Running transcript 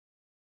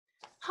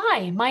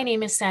Hi, my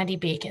name is Sandi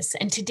Bakos,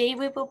 and today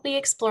we will be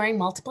exploring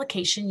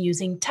multiplication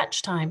using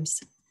Touch Times.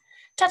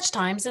 Touch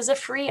Times is a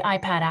free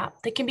iPad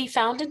app that can be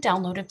found and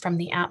downloaded from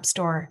the App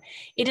Store.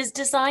 It is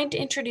designed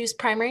to introduce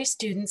primary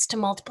students to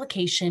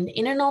multiplication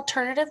in an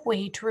alternative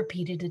way to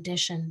repeated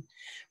addition.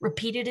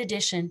 Repeated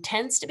addition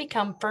tends to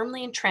become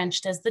firmly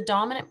entrenched as the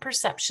dominant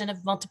perception of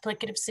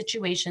multiplicative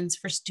situations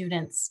for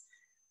students.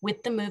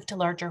 With the move to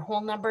larger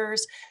whole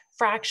numbers,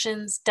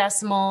 fractions,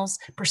 decimals,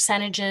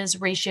 percentages,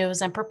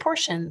 ratios, and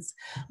proportions,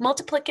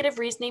 multiplicative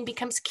reasoning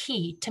becomes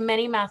key to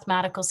many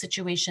mathematical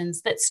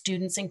situations that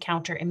students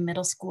encounter in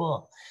middle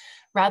school.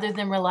 Rather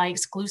than rely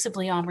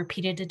exclusively on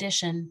repeated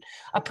addition,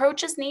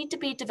 approaches need to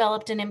be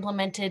developed and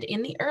implemented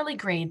in the early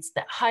grades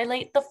that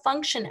highlight the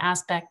function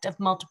aspect of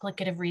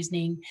multiplicative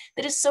reasoning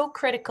that is so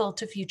critical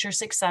to future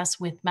success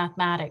with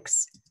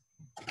mathematics.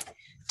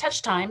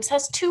 Touch Times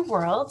has two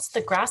worlds,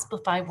 the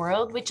Grasplify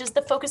world, which is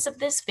the focus of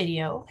this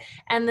video,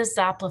 and the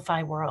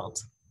Zaplify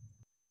world.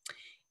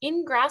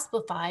 In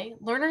Grasplify,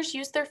 learners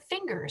use their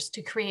fingers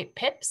to create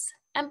pips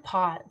and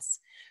pods.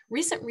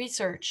 Recent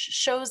research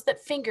shows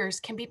that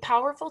fingers can be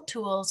powerful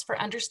tools for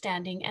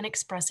understanding and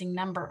expressing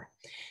number.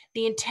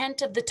 The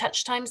intent of the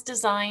Touch Times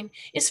design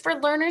is for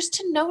learners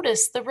to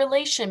notice the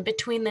relation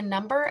between the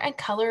number and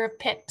color of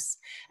pips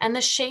and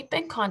the shape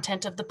and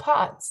content of the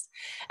pods,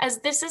 as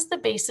this is the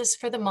basis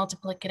for the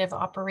multiplicative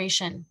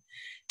operation.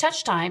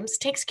 Touch Times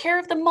takes care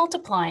of the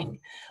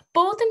multiplying,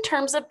 both in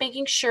terms of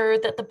making sure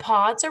that the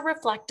pods are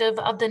reflective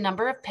of the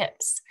number of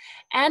pips,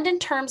 and in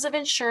terms of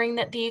ensuring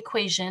that the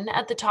equation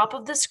at the top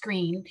of the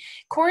screen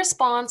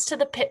corresponds to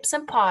the pips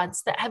and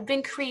pods that have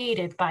been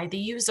created by the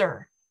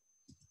user.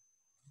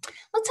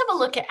 Let's have a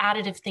look at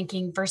additive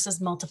thinking versus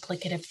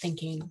multiplicative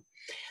thinking.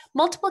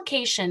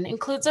 Multiplication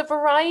includes a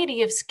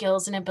variety of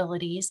skills and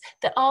abilities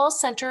that all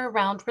center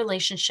around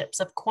relationships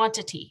of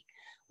quantity,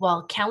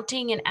 while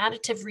counting and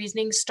additive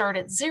reasoning start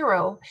at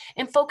 0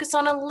 and focus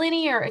on a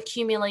linear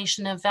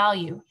accumulation of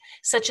value,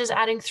 such as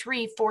adding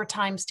 3 4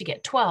 times to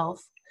get 12.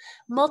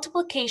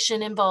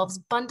 Multiplication involves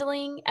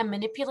bundling and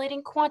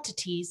manipulating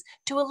quantities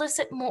to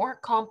elicit more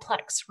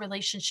complex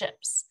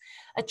relationships.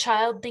 A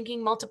child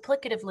thinking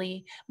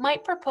multiplicatively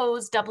might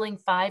propose doubling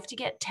 5 to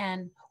get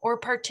 10 or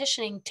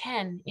partitioning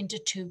 10 into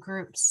 2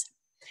 groups.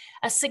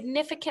 A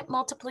significant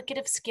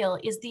multiplicative skill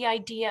is the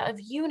idea of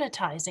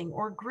unitizing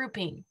or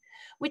grouping,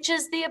 which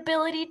is the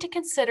ability to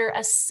consider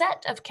a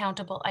set of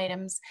countable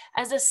items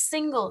as a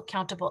single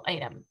countable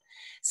item,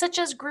 such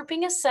as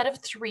grouping a set of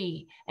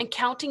 3 and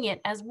counting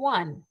it as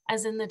 1,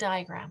 as in the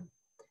diagram.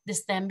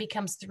 This then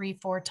becomes 3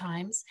 4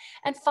 times,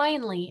 and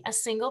finally, a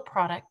single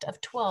product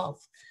of 12.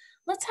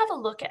 Let's have a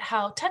look at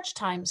how Touch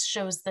Times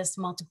shows this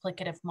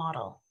multiplicative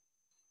model.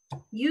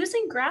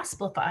 Using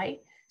Grasplify,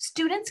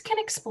 students can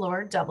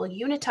explore double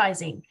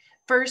unitizing,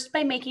 first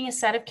by making a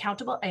set of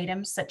countable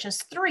items such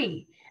as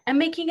 3 and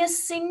making a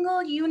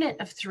single unit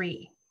of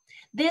 3.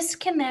 This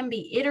can then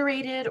be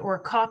iterated or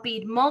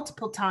copied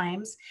multiple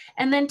times,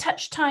 and then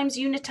Touch Times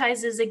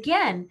unitizes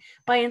again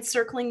by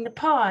encircling the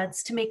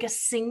pods to make a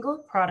single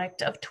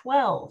product of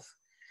 12.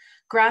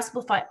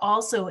 Grasplify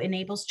also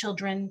enables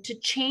children to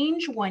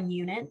change one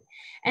unit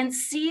and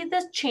see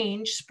the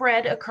change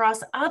spread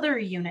across other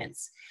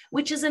units,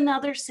 which is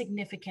another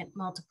significant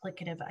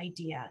multiplicative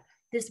idea.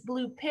 This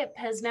blue pip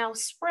has now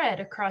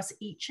spread across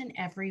each and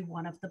every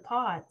one of the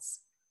pods.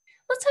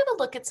 Let's have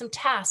a look at some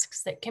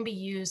tasks that can be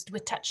used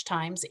with Touch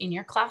Times in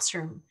your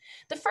classroom.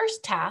 The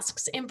first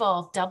tasks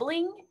involve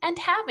doubling and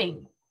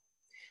halving.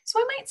 So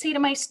I might say to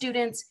my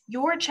students,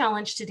 your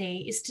challenge today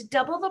is to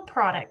double the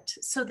product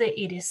so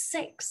that it is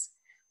 6.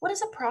 What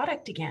is a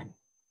product again?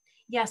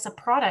 Yes, a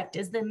product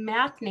is the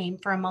math name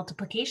for a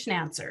multiplication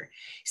answer.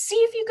 See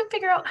if you can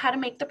figure out how to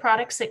make the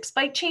product 6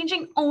 by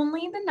changing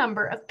only the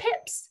number of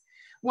pips.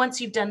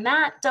 Once you've done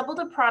that, double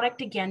the product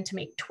again to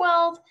make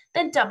 12,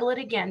 then double it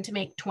again to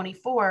make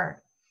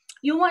 24.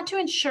 You'll want to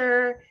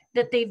ensure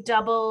that they've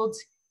doubled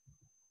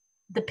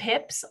the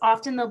pips.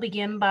 Often they'll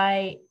begin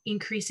by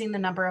increasing the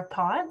number of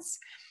pods.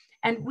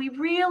 And we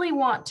really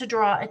want to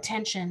draw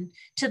attention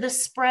to the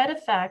spread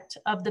effect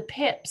of the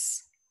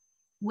pips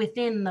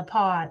within the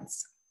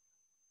pods.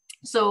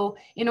 So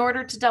in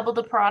order to double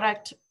the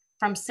product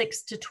from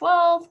 6 to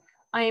 12,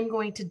 I am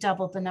going to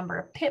double the number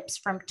of pips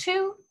from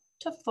 2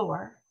 to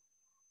 4.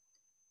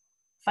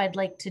 If I'd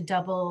like to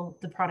double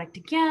the product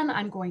again,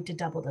 I'm going to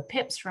double the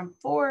pips from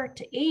 4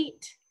 to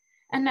 8.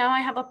 And now I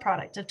have a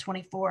product of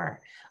 24.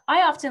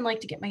 I often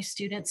like to get my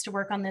students to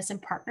work on this in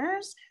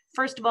partners.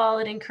 First of all,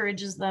 it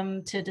encourages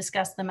them to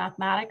discuss the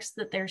mathematics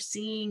that they're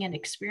seeing and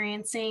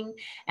experiencing.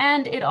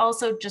 And it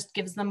also just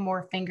gives them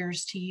more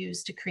fingers to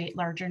use to create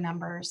larger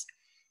numbers.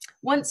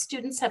 Once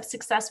students have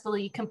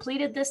successfully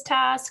completed this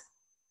task,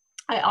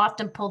 I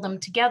often pull them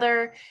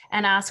together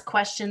and ask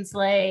questions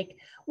like,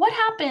 what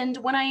happened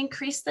when I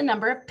increased the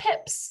number of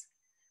pips?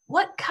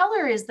 What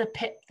color is the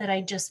pip that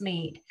I just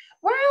made?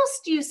 Where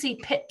else do you see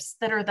pips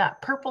that are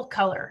that purple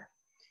color?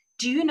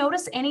 Do you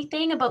notice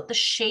anything about the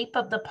shape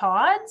of the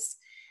pods?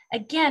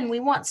 Again, we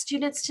want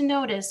students to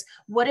notice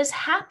what is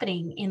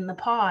happening in the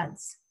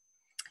pods.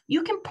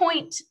 You can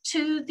point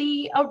to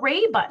the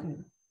array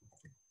button.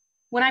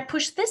 When I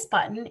push this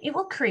button, it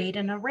will create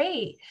an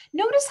array.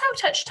 Notice how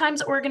touch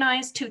times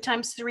organized 2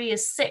 times 3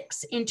 is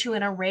 6 into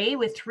an array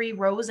with 3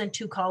 rows and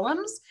 2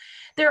 columns.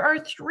 There are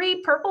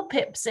 3 purple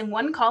pips in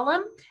one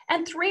column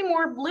and 3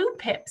 more blue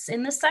pips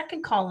in the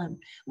second column,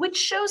 which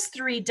shows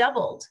 3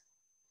 doubled.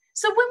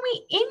 So when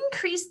we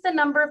increase the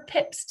number of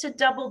pips to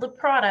double the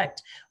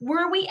product,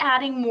 were we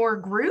adding more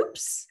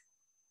groups?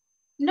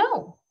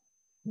 No.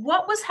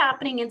 What was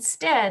happening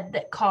instead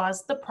that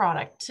caused the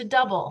product to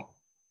double?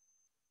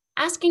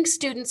 Asking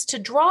students to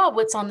draw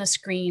what's on the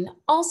screen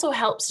also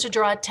helps to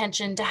draw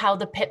attention to how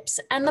the pips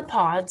and the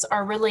pods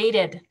are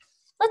related.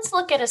 Let's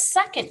look at a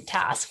second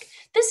task.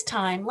 This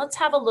time, let's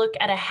have a look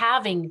at a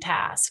halving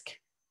task.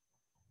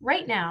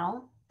 Right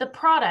now, the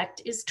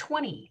product is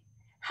 20.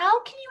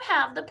 How can you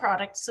have the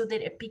product so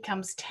that it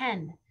becomes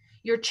 10?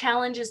 Your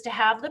challenge is to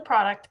have the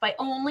product by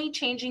only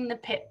changing the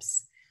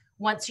pips.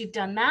 Once you've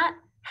done that,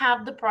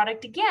 have the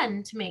product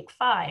again to make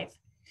 5.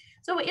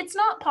 So it's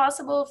not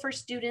possible for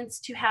students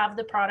to have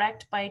the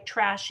product by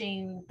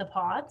trashing the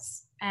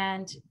pods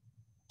and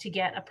to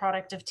get a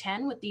product of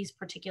 10 with these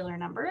particular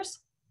numbers.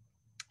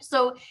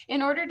 So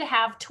in order to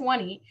have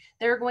 20,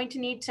 they're going to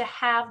need to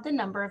have the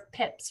number of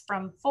pips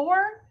from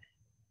 4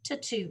 to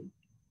 2.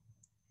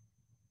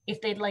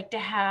 If they'd like to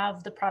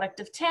have the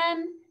product of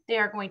 10, they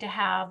are going to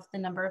have the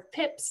number of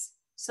pips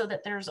so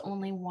that there's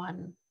only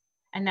 1.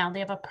 And now they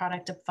have a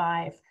product of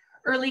 5.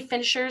 Early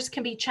finishers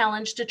can be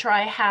challenged to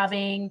try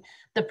having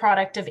the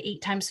product of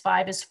 8 times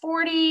 5 is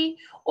 40,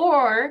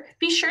 or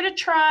be sure to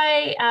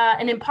try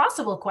an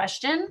impossible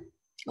question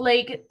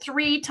like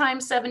 3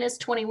 times 7 is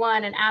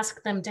 21 and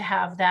ask them to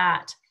have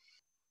that.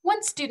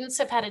 Once students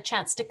have had a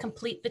chance to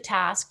complete the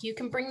task, you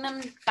can bring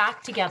them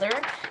back together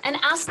and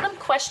ask them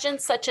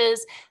questions such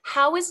as,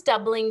 how is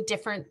doubling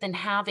different than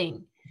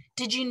halving?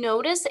 Did you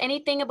notice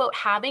anything about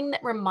halving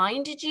that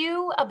reminded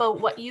you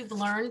about what you've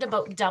learned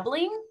about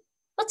doubling?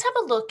 Let's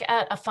have a look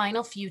at a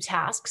final few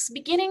tasks,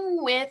 beginning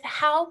with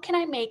how can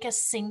I make a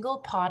single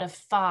pod of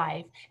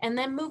 5, and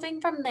then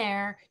moving from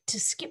there to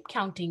skip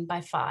counting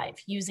by 5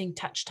 using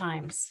touch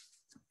times.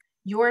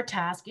 Your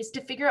task is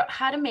to figure out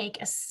how to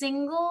make a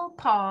single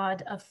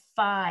pod of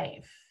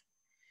 5.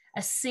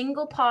 A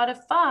single pod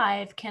of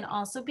 5 can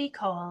also be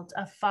called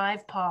a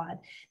 5 pod.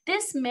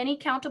 This many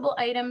countable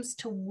items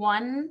to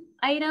one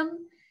item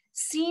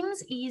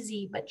seems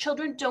easy, but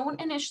children don't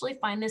initially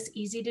find this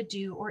easy to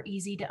do or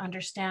easy to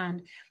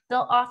understand.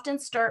 They'll often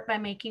start by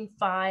making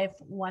 5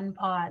 one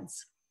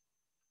pods.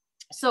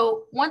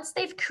 So once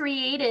they've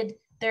created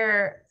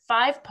their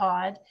 5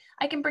 pod,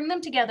 I can bring them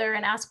together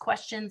and ask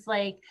questions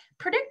like,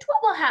 predict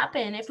what will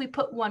happen if we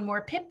put 1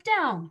 more pip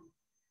down?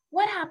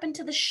 What happened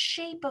to the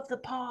shape of the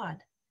pod?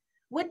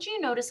 What do you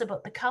notice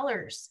about the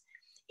colors?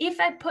 If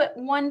I put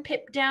 1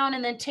 pip down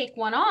and then take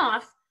 1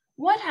 off,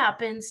 what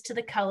happens to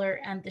the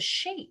color and the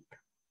shape?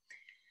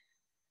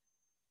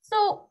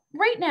 So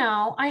right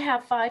now I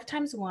have 5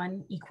 times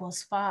 1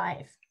 equals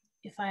 5.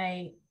 If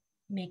I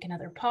make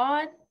another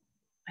pod,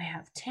 I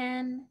have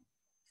 10,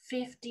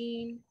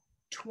 15,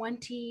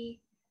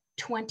 20,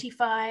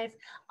 25.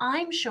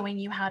 I'm showing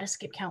you how to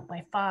skip count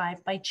by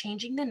 5 by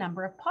changing the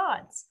number of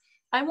pods.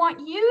 I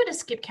want you to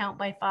skip count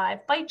by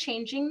 5 by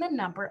changing the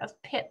number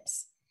of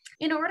pips.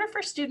 In order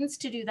for students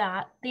to do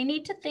that, they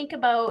need to think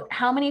about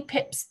how many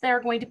pips they're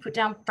going to put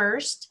down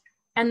first,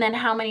 and then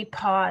how many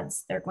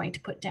pods they're going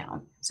to put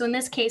down. So in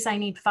this case, I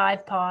need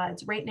 5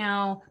 pods. Right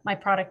now, my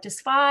product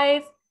is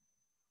 5,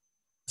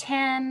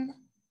 10,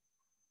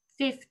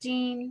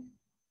 15,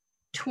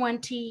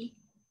 20,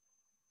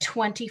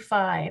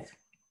 25.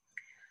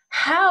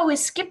 How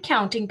is skip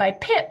counting by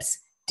pips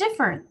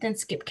different than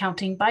skip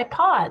counting by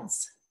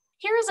pods?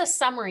 Here is a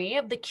summary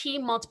of the key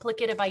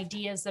multiplicative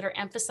ideas that are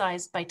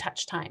emphasized by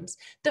touch times.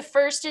 The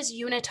first is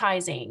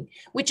unitizing,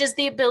 which is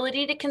the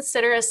ability to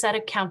consider a set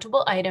of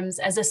countable items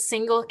as a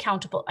single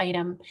countable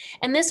item.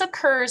 And this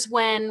occurs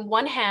when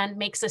one hand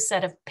makes a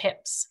set of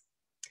pips.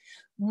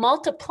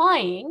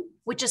 Multiplying,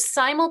 which is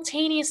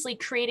simultaneously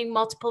creating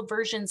multiple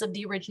versions of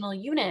the original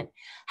unit,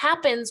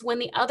 happens when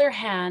the other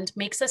hand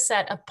makes a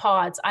set of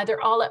pods, either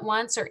all at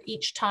once or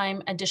each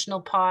time additional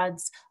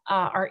pods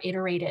are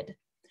iterated.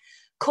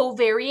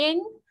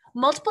 Covarying,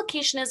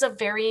 multiplication is a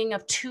varying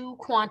of 2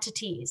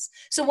 quantities.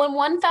 So when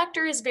one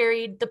factor is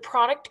varied, the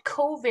product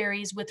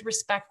covaries with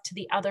respect to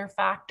the other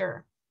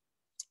factor.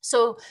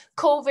 So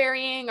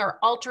covarying or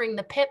altering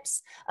the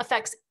pips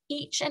affects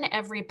each and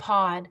every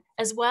pod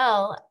as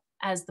well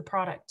as the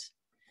product.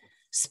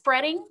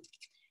 Spreading,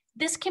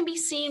 this can be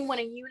seen when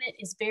a unit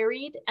is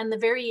varied, and the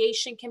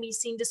variation can be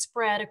seen to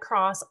spread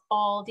across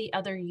all the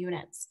other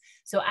units.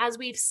 So as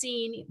we've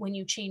seen, when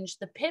you change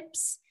the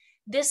pips,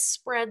 this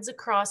spreads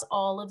across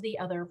all of the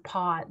other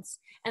pods.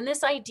 And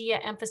this idea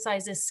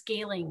emphasizes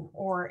scaling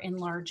or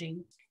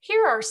enlarging.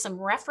 Here are some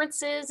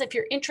references if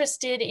you're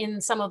interested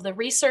in some of the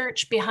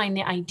research behind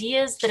the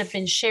ideas that have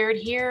been shared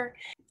here.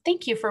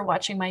 Thank you for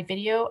watching my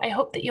video. I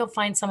hope that you'll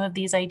find some of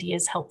these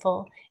ideas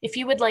helpful. If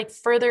you would like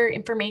further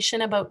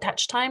information about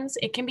touch times,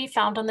 it can be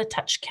found on the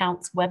Touch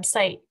Counts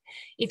website.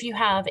 If you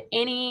have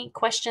any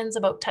questions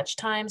about touch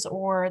times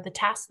or the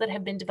tasks that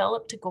have been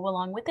developed to go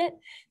along with it,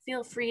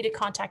 feel free to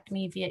contact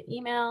me via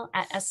email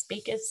at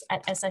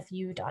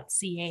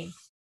sbakos@sfu.ca.